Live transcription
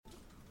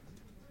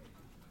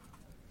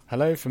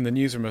Hello from the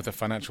newsroom of the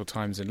Financial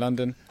Times in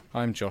London.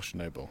 I'm Josh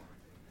Noble.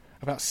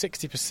 About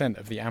 60%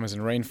 of the Amazon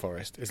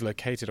rainforest is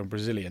located on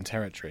Brazilian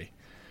territory.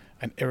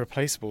 An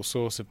irreplaceable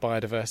source of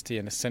biodiversity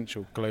and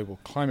essential global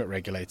climate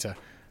regulator,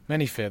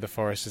 many fear the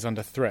forest is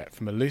under threat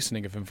from a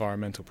loosening of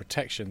environmental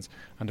protections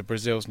under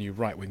Brazil's new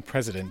right-wing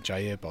president,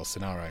 Jair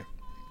Bolsonaro.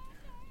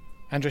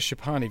 Andres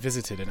Schupani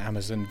visited an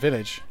Amazon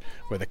village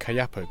where the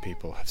Kayapo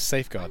people have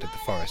safeguarded the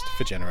forest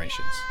for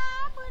generations.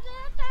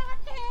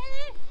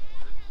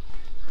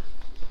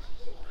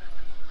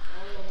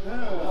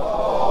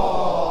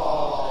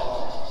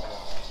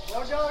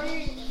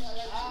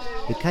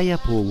 The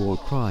Kayapo war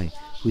cry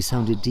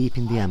resounded deep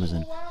in the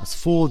Amazon as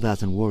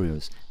 4,000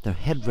 warriors, their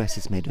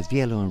headdresses made of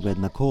yellow and red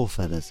macaw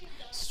feathers,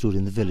 stood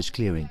in the village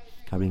clearing,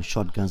 carrying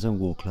shotguns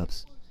and war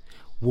clubs.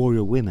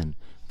 Warrior women,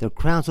 their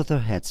crowns of their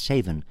heads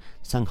shaven,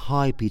 sang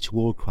high-pitched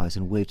war cries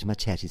and waved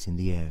machetes in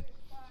the air.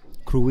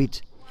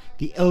 Cruit,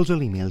 the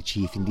elderly male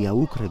chief in the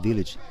Aucre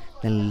village,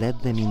 then led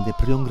them in the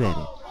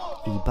Priongere,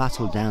 a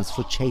battle dance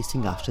for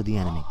chasing after the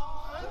enemy.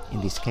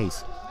 In this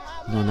case,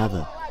 none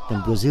other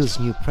than Brazil's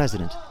new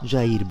president,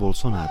 Jair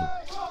Bolsonaro.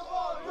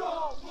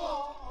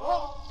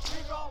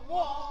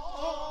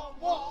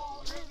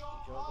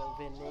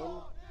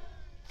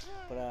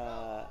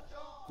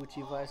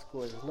 Cultivar as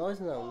coisas. Nós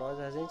não,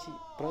 a gente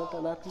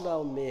planta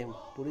natural mesmo.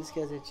 Por isso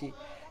que a gente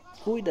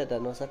cuida da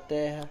nossa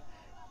terra,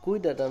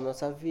 cuida da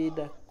nossa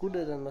vida,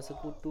 cuida da nossa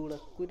cultura,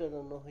 cuida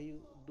do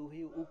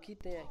rio, o que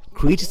tem aqui.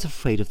 Creed is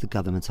afraid of the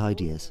government's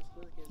ideas.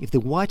 If the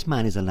white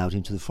man is allowed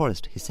into the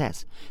forest, he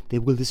says, they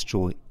will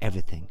destroy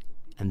everything.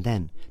 And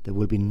then there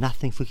will be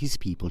nothing for his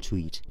people to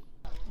eat.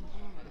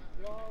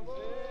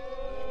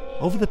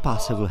 Over the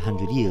past several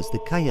hundred years, the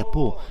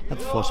Kayapo have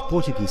forced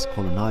Portuguese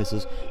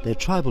colonizers, their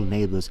tribal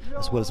neighbours,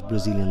 as well as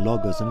Brazilian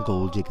loggers and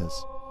gold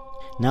diggers.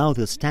 Now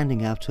they're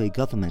standing up to a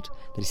government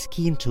that is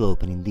keen to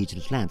open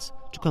indigenous lands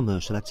to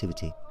commercial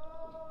activity.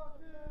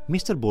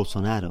 Mr.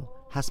 Bolsonaro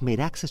has made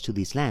access to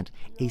this land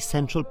a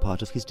central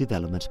part of his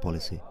development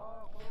policy.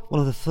 One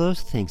of the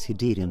first things he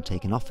did in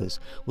taking office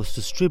was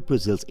to strip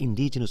Brazil's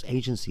indigenous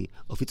agency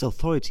of its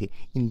authority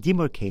in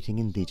demarcating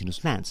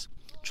indigenous lands,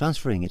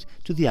 transferring it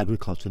to the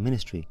Agriculture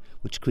Ministry,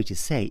 which critics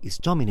say is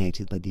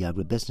dominated by the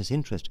agribusiness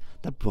interest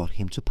that brought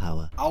him to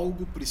power.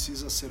 Algo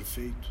precisa ser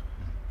feito.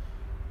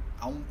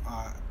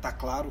 Tá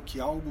claro que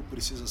algo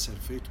precisa ser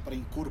feito para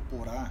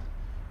incorporar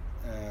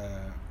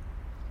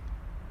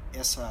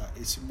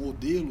esse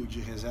modelo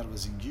de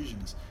reservas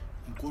indígenas,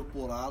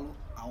 incorporá-lo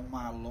a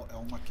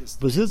uma questão.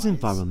 Brazil's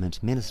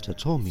environment minister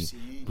told me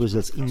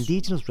Brazil's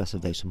indigenous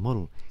reservation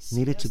model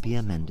needed to be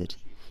amended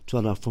to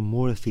allow for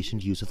more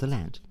efficient use of the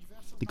land,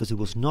 because it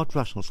was not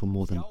rational for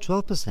more than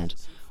 12%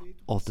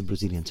 of the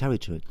Brazilian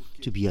territory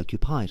to be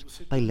occupied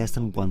by less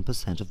than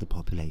 1% of the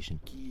population.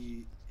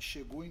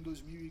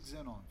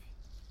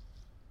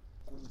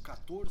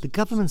 The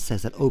government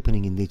says that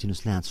opening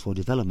indigenous lands for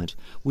development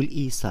will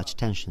ease such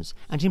tensions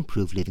and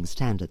improve living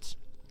standards.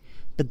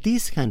 But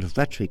this kind of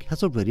rhetoric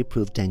has already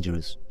proved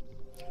dangerous.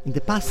 In the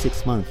past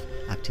 6 months,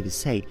 activists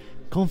say,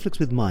 conflicts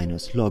with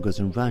miners, loggers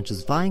and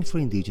ranchers vying for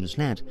indigenous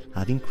land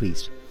have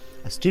increased,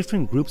 as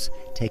different groups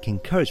take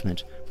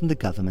encouragement from the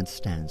government's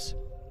stance.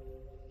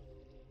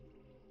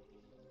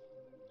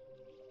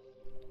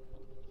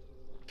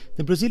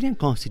 The Brazilian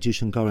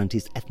constitution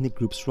guarantees ethnic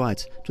groups'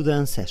 rights to their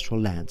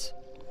ancestral lands.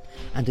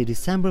 And a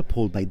December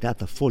poll by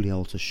Datafolha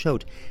also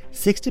showed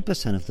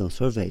 60% of those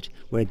surveyed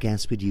were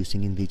against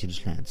reducing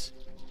indigenous lands.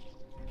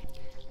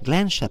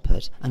 Glenn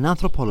Shepard, an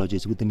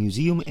anthropologist with the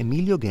Museum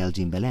Emílio Geldi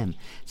in Belém,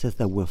 says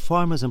that where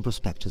farmers and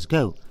prospectors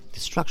go,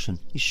 destruction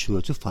is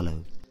sure to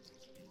follow.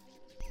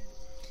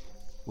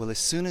 Well, as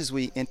soon as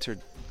we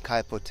entered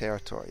Kayapo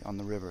territory on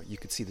the river, you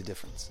could see the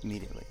difference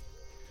immediately.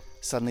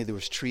 Suddenly there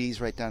was trees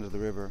right down to the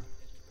river.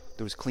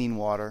 There was clean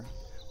water,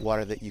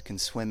 water that you can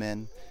swim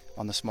in.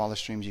 On the smaller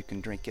streams you can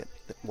drink it.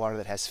 Water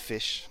that has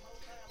fish,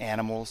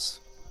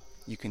 animals.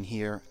 You can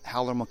hear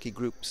howler monkey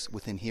groups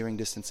within hearing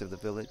distance of the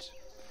village.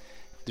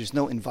 There's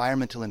no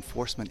environmental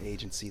enforcement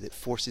agency that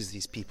forces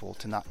these people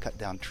to not cut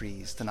down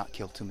trees, to not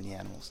kill too many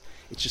animals.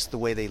 It's just the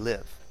way they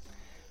live.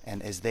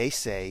 And as they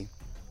say,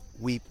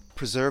 we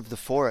preserve the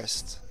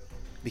forest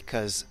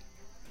because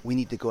we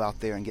need to go out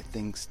there and get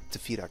things to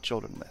feed our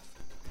children with.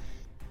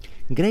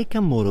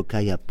 Greca Moro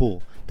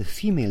Kayapo, the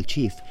female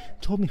chief,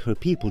 told me her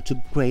people took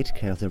great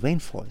care of the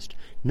rainforest,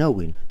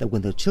 knowing that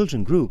when their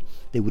children grew,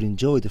 they would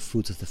enjoy the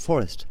fruits of the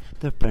forest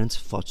their parents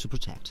fought to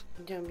protect.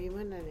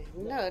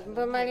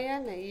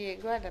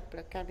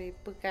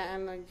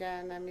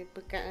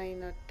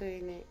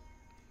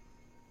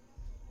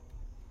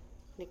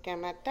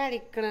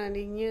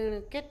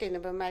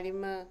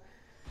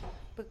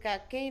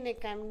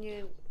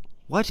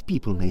 White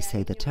people may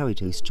say the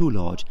territory is too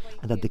large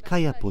and that the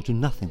Kayapo do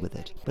nothing with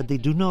it, but they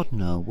do not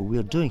know what we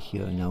are doing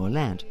here in our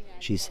land,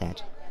 she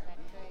said.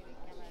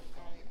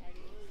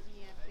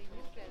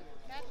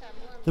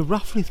 The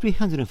roughly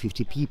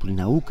 350 people in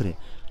Aucre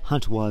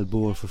hunt wild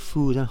boar for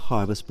food and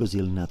harvest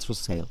Brazil nuts for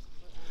sale,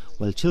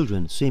 while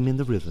children swim in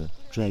the river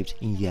draped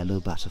in yellow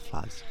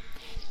butterflies.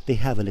 They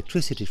have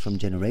electricity from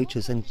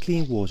generators and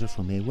clean water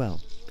from a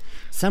well.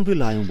 Some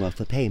rely on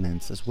welfare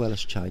payments as well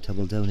as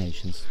charitable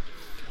donations.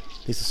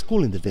 There's a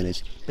school in the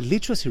village, but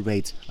literacy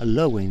rates are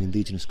lower in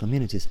indigenous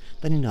communities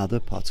than in other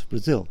parts of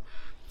Brazil,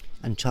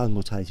 and child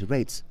mortality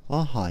rates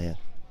are higher.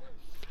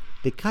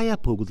 The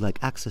Kayapo would like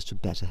access to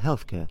better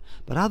healthcare,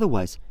 but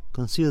otherwise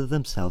consider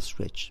themselves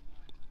rich.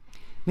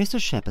 Mr.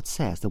 Shepard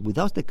says that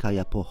without the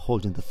Kayapo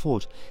holding the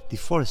fort,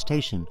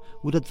 deforestation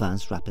would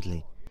advance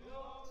rapidly.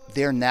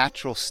 Their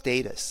natural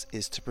status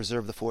is to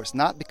preserve the forest,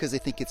 not because they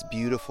think it's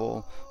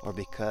beautiful or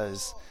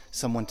because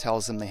someone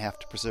tells them they have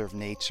to preserve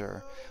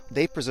nature.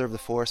 They preserve the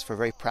forest for a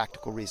very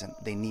practical reason.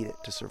 They need it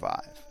to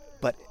survive.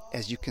 But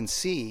as you can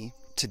see,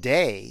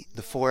 today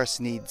the forest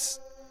needs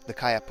the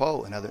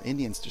Kayapo and other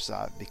Indians to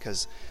survive,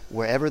 because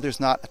wherever there's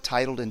not a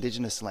titled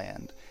indigenous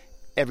land,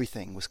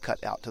 everything was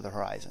cut out to the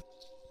horizon.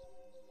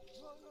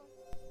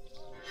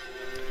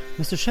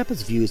 Mr.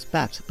 Shepard's view is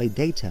backed by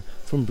data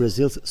from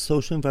Brazil's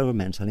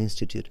Socio-Environmental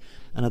Institute,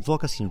 an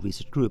advocacy and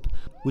research group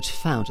which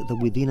found that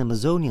within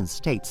Amazonian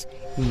states,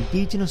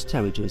 indigenous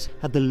territories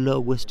had the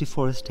lowest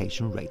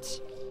deforestation rates.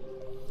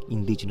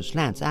 Indigenous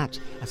lands act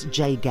as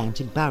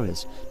gigantic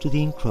barriers to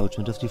the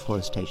encroachment of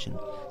deforestation,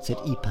 said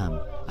IPAM,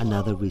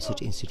 another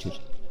research institute.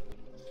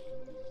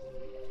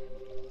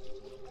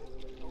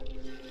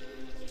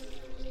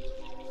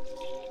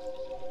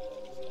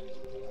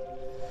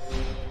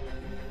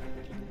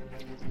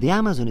 The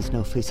Amazon is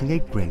now facing a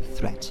grave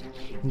threat.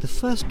 In the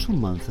first 2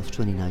 months of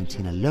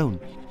 2019 alone,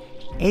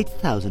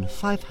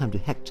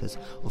 8,500 hectares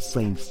of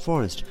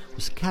rainforest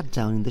was cut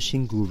down in the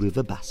Xingu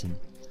River basin,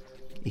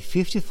 a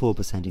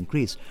 54%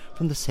 increase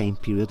from the same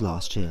period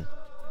last year.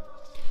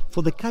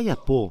 For the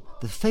Kayapo,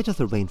 the fate of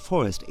the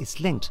rainforest is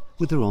linked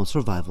with their own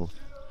survival,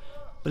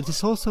 but it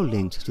is also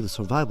linked to the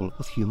survival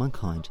of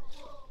humankind.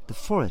 The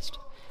forest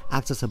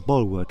acts as a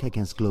bulwark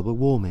against global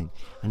warming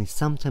and is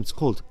sometimes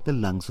called the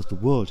lungs of the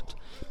world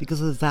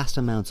because of the vast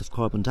amounts of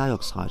carbon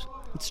dioxide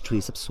its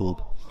trees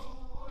absorb.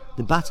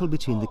 The battle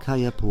between the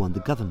Kayapo and the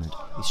government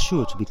is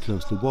sure to be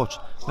closely watched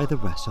by the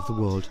rest of the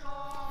world.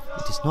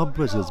 It is not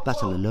Brazil's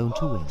battle alone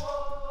to win.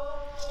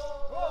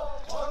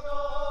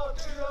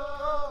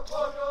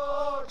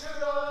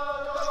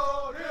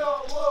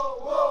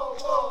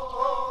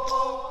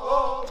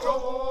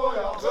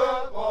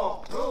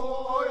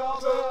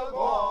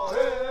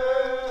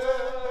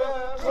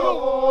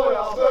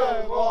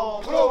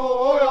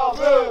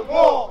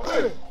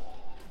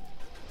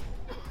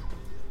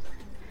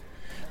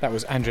 That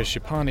was Andres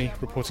Schipani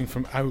reporting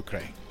from Aucre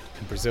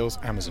in Brazil's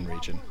Amazon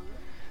region.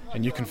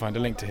 And you can find a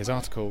link to his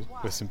article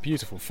with some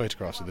beautiful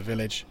photographs of the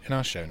village in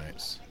our show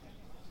notes.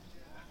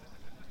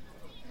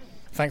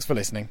 Thanks for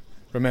listening.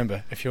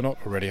 Remember, if you're not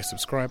already a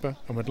subscriber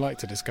and would like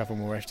to discover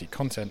more FT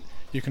content,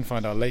 you can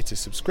find our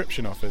latest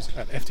subscription offers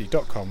at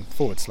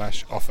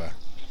ft.com/offer.